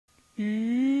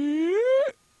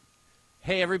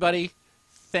Hey everybody,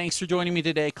 thanks for joining me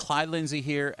today. Clyde Lindsay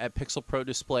here at Pixel Pro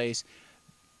Displays.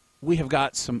 We have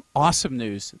got some awesome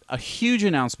news. A huge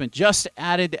announcement just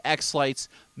added to xLights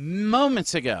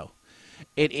moments ago.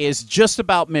 It is just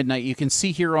about midnight. You can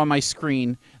see here on my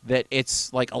screen that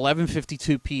it's like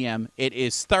 11:52 p.m. It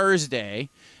is Thursday,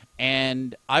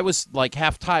 and I was like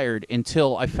half tired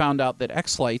until I found out that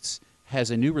xLights has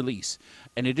a new release,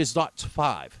 and it is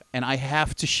 .5. And I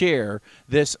have to share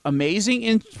this amazing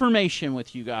information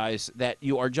with you guys that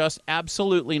you are just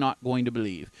absolutely not going to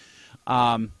believe.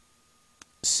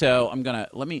 So I'm gonna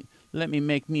let me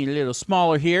make me a little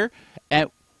smaller here,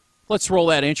 and let's roll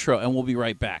that intro, and we'll be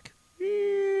right back.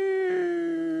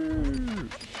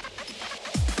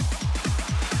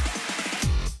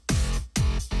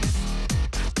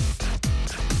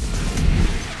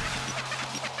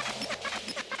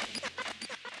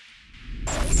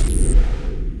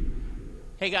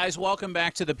 Hey guys, welcome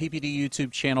back to the PPD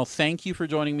YouTube channel. Thank you for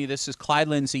joining me. This is Clyde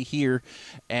Lindsay here,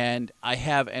 and I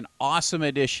have an awesome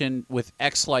edition with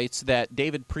xLights that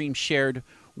David Preem shared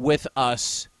with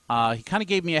us. He kind of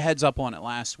gave me a heads up on it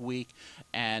last week,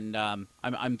 and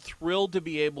I'm thrilled to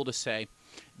be able to say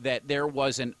that there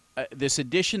was this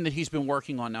edition that he's been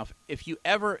working on. Now, if you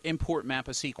ever import map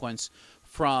a sequence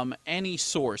from any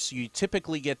source, you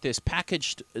typically get this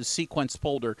packaged sequence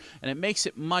folder, and it makes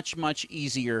it much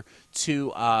easier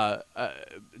to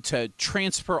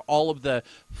transfer all of the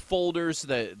folders,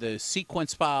 the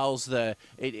sequence files.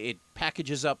 It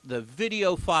packages up the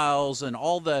video files and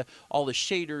all the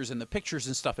shaders and the pictures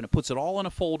and stuff, and it puts it all in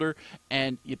a folder,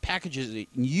 and it packages it.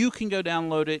 And you can go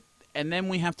download it, and then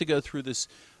we have to go through this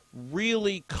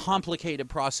really complicated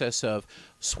process of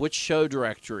switch show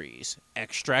directories,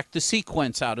 extract the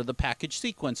sequence out of the package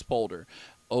sequence folder,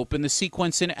 open the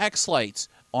sequence in xLights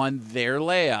on their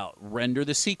layout, render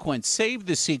the sequence, save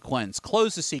the sequence,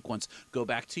 close the sequence, go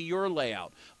back to your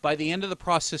layout. By the end of the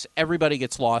process, everybody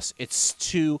gets lost. It's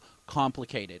too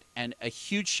complicated. And a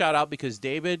huge shout out because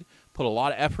David put a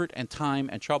lot of effort and time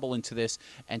and trouble into this,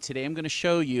 and today I'm going to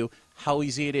show you how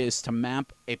easy it is to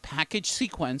map a package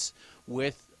sequence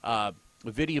with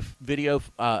video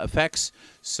effects.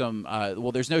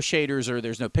 Well, there's no shaders or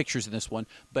there's no pictures in this one,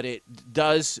 but it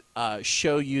does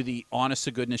show you the honest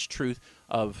to goodness truth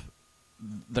of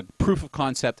the proof of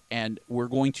concept, and we're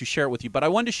going to share it with you. But I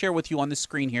wanted to share with you on the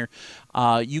screen here.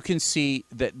 You can see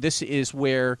that this is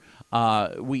where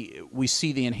we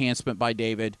see the enhancement by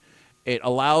David. It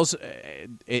allows,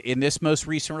 in this most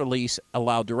recent release,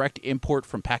 allow direct import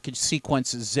from package sequence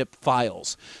zip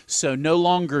files. So no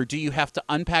longer do you have to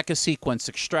unpack a sequence,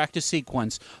 extract a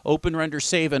sequence, open, render,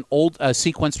 save an old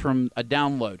sequence from a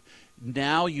download.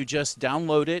 Now you just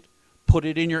download it, put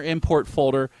it in your import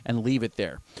folder, and leave it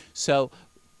there. So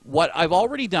what I've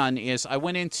already done is I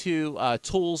went into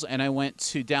Tools, and I went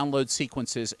to Download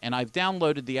Sequences, and I've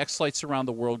downloaded the xLights Around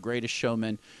the World Greatest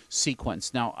Showman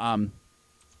sequence. Now,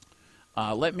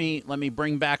 let me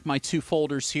bring back my two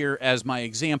folders here as my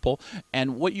example,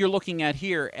 and what you're looking at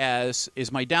here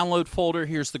is my download folder.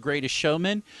 Here's the Greatest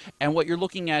Showman, and what you're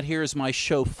looking at here is my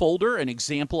show folder, an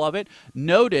example of it.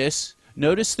 Notice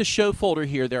the show folder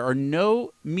here. There are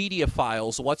no media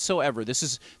files whatsoever.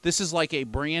 This is like a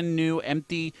brand new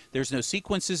empty. There's no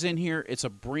sequences in here. It's a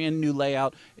brand new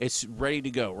layout. It's ready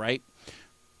to go, right?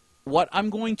 What I'm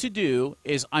going to do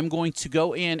is I'm going to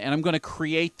go in and I'm going to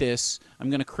create this. I'm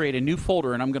going to create a new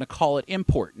folder, and I'm going to call it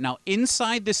Import. Now,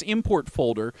 inside this Import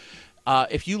folder,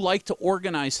 if you like to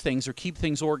organize things or keep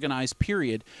things organized,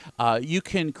 period, you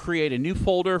can create a new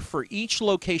folder for each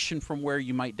location from where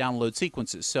you might download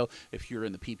sequences. So if you're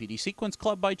in the PPD Sequence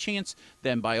Club by chance,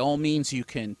 then by all means you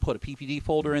can put a PPD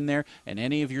folder in there, and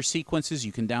any of your sequences,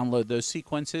 you can download those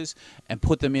sequences and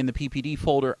put them in the PPD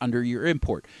folder under your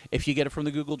import. If you get it from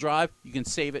the Google Drive, you can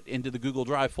save it into the Google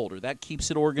Drive folder. That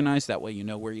keeps it organized. That way you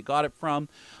know where you got it from.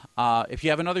 If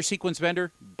you have another sequence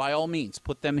vendor, by all means,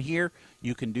 put them here.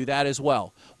 You can do that as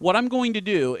well. What I'm going to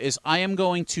do is I am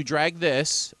going to drag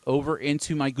this over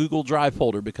into my Google Drive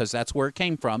folder because that's where it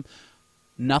came from.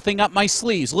 Nothing up my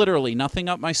sleeves, literally nothing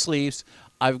up my sleeves.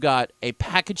 I've got a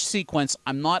package sequence.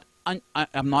 I'm not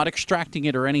extracting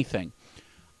it or anything.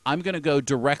 I'm going to go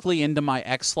directly into my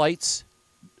xLights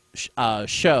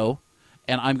show,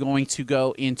 and I'm going to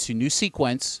go into New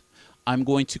Sequence. I'm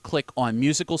going to click on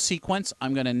Musical Sequence.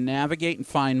 I'm going to navigate and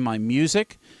find my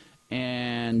music.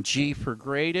 And G for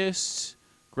Greatest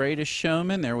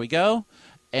Showman, there we go.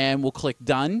 And we'll click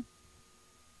Done.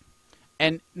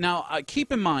 And now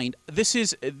keep in mind, this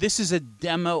is a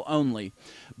demo only,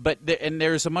 and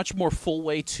there's a much more full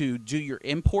way to do your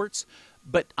imports,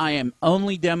 but I am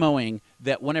only demoing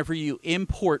that whenever you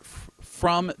import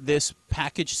from this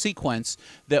package sequence,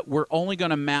 that we're only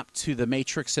going to map to the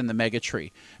matrix and the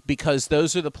megatree, because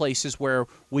those are the places where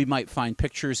we might find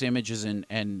pictures, images, and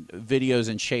videos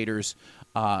and shaders.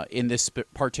 In this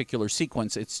particular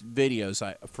sequence, it's videos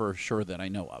for sure that I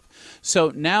know of.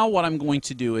 So now what I'm going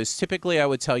to do is, typically I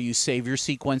would tell you save your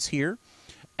sequence here,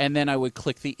 and then I would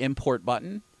click the import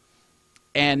button.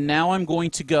 And now I'm going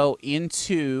to go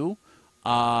into,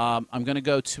 I'm going to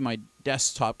go to my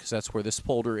desktop because that's where this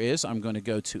folder is. I'm going to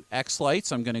go to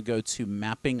xLights. I'm going to go to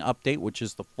Mapping Update, which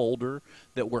is the folder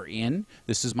that we're in.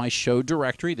 This is my show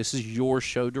directory. This is your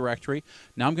show directory.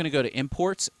 Now I'm going to go to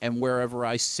Imports and wherever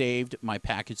I saved my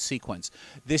package sequence.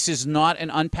 This is not an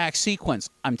unpacked sequence.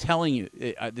 I'm telling you,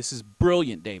 this is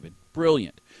brilliant, David.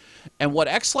 Brilliant. And what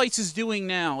xLights is doing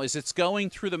now is it's going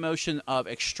through the motion of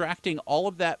extracting all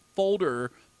of that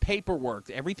folder paperwork,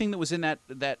 everything that was in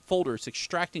that folder. It's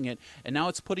extracting it, and now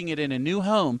it's putting it in a new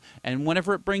home, and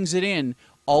whenever it brings it in,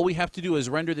 all we have to do is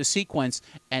render the sequence,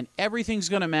 and everything's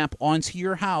going to map onto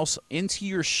your house, into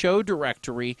your show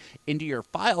directory, into your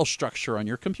file structure on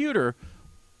your computer,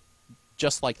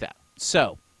 just like that.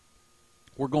 So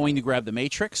we're going to grab the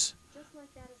matrix. Just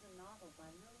like that is a novel by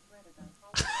Mildred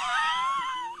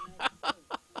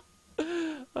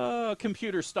about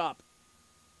Computer, stop.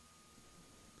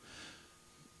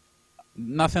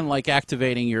 Nothing like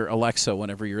activating your Alexa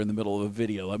whenever you're in the middle of a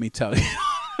video, let me tell you.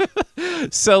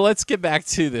 So let's get back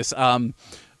to this.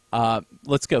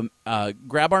 Let's go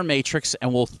grab our matrix,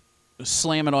 and we'll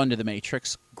slam it onto the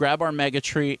matrix. Grab our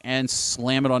megatree and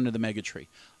slam it onto the megatree.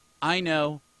 I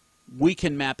know we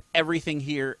can map everything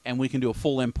here, and we can do a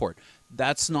full import.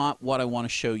 That's not what I want to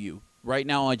show you. Right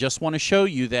now, I just want to show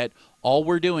you that all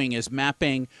we're doing is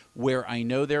mapping where I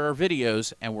know there are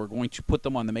videos, and we're going to put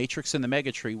them on the matrix and the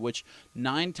megatree, which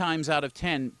 9 times out of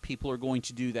 10, people are going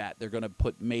to do that. They're going to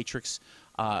put matrix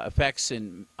effects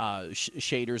and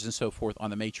shaders and so forth on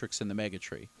the matrix and the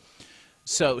megatree.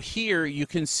 So here you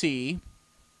can see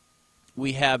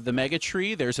we have the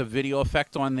megatree. There's a video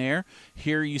effect on there.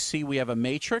 Here you see we have a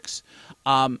matrix.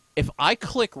 If I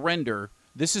click render,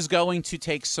 this is going to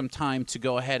take some time to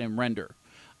go ahead and render.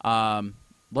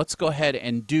 Let's go ahead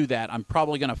and do that. I'm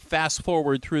probably going to fast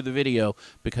forward through the video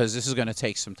because this is going to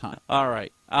take some time. All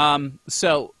right.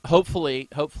 So hopefully,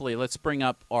 let's bring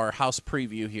up our house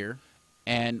preview here.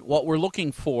 And what we're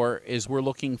looking for is we're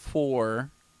looking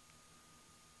for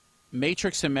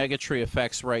matrix and megatree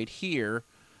effects right here.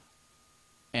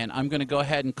 And I'm going to go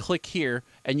ahead and click here.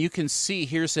 And you can see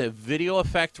here's a video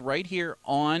effect right here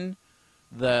on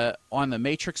the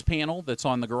matrix panel that's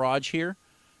on the garage here.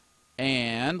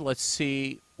 And let's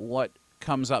see what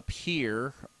comes up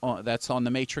here. That's on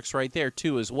the matrix right there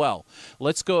too as well.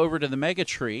 Let's go over to the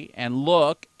megatree and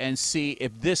look and see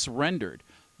if this rendered.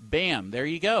 Bam, there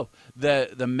you go. The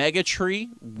megatree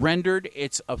rendered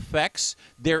its effects.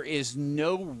 There is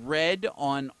no red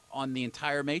on the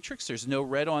entire matrix. There's no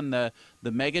red on the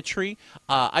megatree.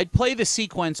 I'd play the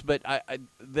sequence, but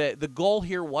the goal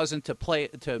here wasn't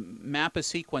to map a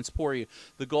sequence for you.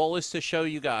 The goal is to show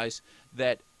you guys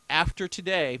that after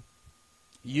today,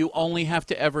 you only have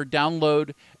to ever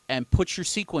download and put your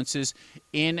sequences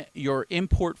in your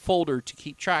import folder to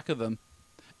keep track of them,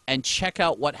 and check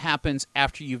out what happens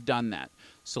after you've done that.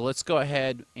 So let's go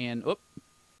ahead and,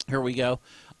 here we go.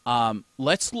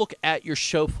 Let's look at your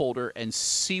show folder and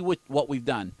see what we've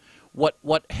done.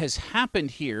 What has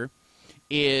happened here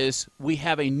is we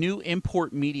have a new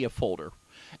import media folder.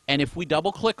 And if we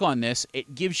double click on this,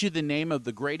 it gives you the name of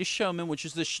The Greatest Showman, which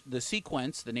is the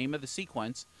sequence, the name of the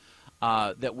sequence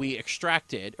that we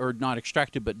extracted, or not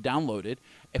extracted, but downloaded.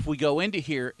 If we go into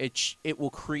here, it will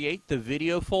create the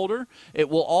video folder. It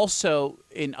will also,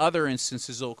 in other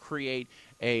instances, it'll create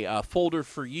a folder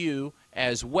for you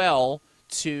as well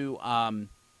to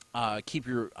keep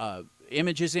your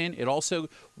images in. It also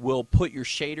will put your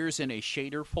shaders in a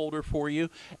shader folder for you,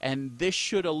 and this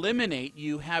should eliminate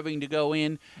you having to go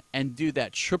in and do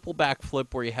that triple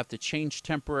backflip where you have to change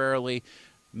temporarily,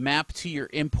 map to your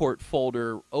import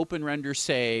folder, open, render,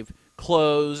 save,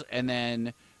 close, and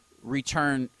then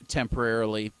return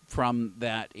temporarily from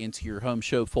that into your home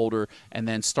show folder and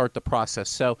then start the process.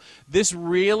 So this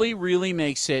really, really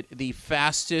makes it the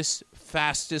fastest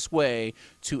way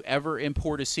to ever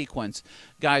import a sequence.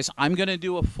 Guys, I'm going to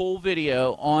do a full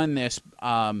video on this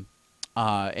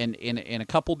and in a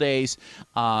couple days,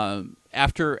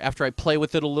 after I play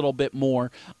with it a little bit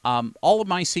more, all of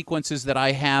my sequences that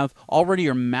I have already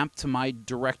are mapped to my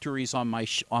directories on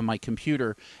my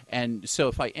computer, and so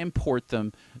if I import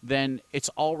them, then it's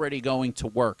already going to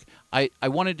work. I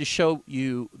wanted to show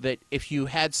you that if you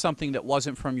had something that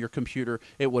wasn't from your computer,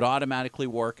 it would automatically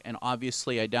work, and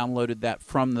obviously I downloaded that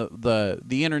from the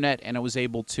internet, and I was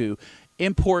able to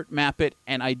import, map it,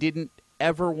 and I didn't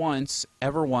ever once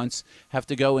have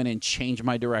to go in and change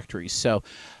my directories. So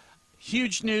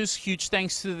huge news, huge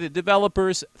thanks to the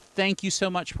developers. Thank you so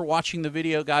much for watching the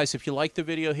video, guys. If you like the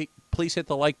video, please hit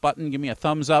the like button, give me a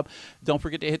thumbs up. Don't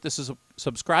forget to hit the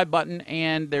subscribe button,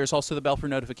 and there's also the bell for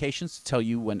notifications to tell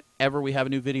you whenever we have a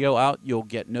new video out. You'll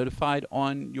get notified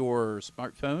on your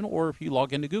smartphone or if you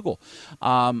log into Google.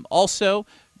 Also,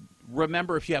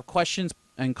 remember, if you have questions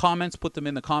and comments, put them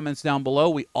in the comments down below.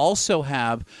 We also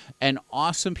have an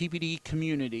awesome PPD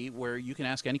community where you can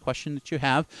ask any question that you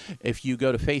have. If you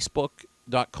go to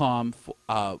facebook.com,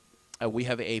 we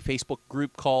have a Facebook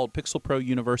group called Pixel Pro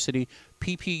University,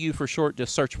 PPU for short.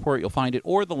 Just search for it, you'll find it,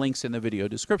 or the links in the video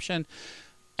description.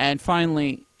 And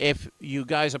finally, if you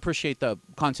guys appreciate the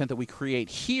content that we create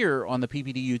here on the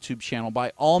PPD YouTube channel,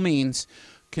 by all means,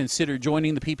 consider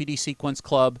joining the PPD Sequence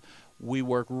Club. We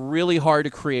work really hard to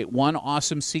create one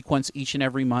awesome sequence each and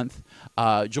every month.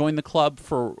 Join the club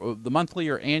for the monthly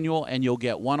or annual, and you'll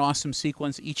get one awesome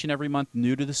sequence each and every month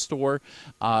new to the store.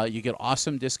 You get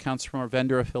awesome discounts from our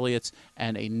vendor affiliates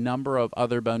and a number of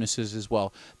other bonuses as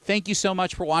well. Thank you so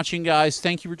much for watching, guys.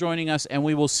 Thank you for joining us, and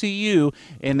we will see you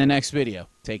in the next video.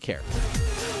 Take care.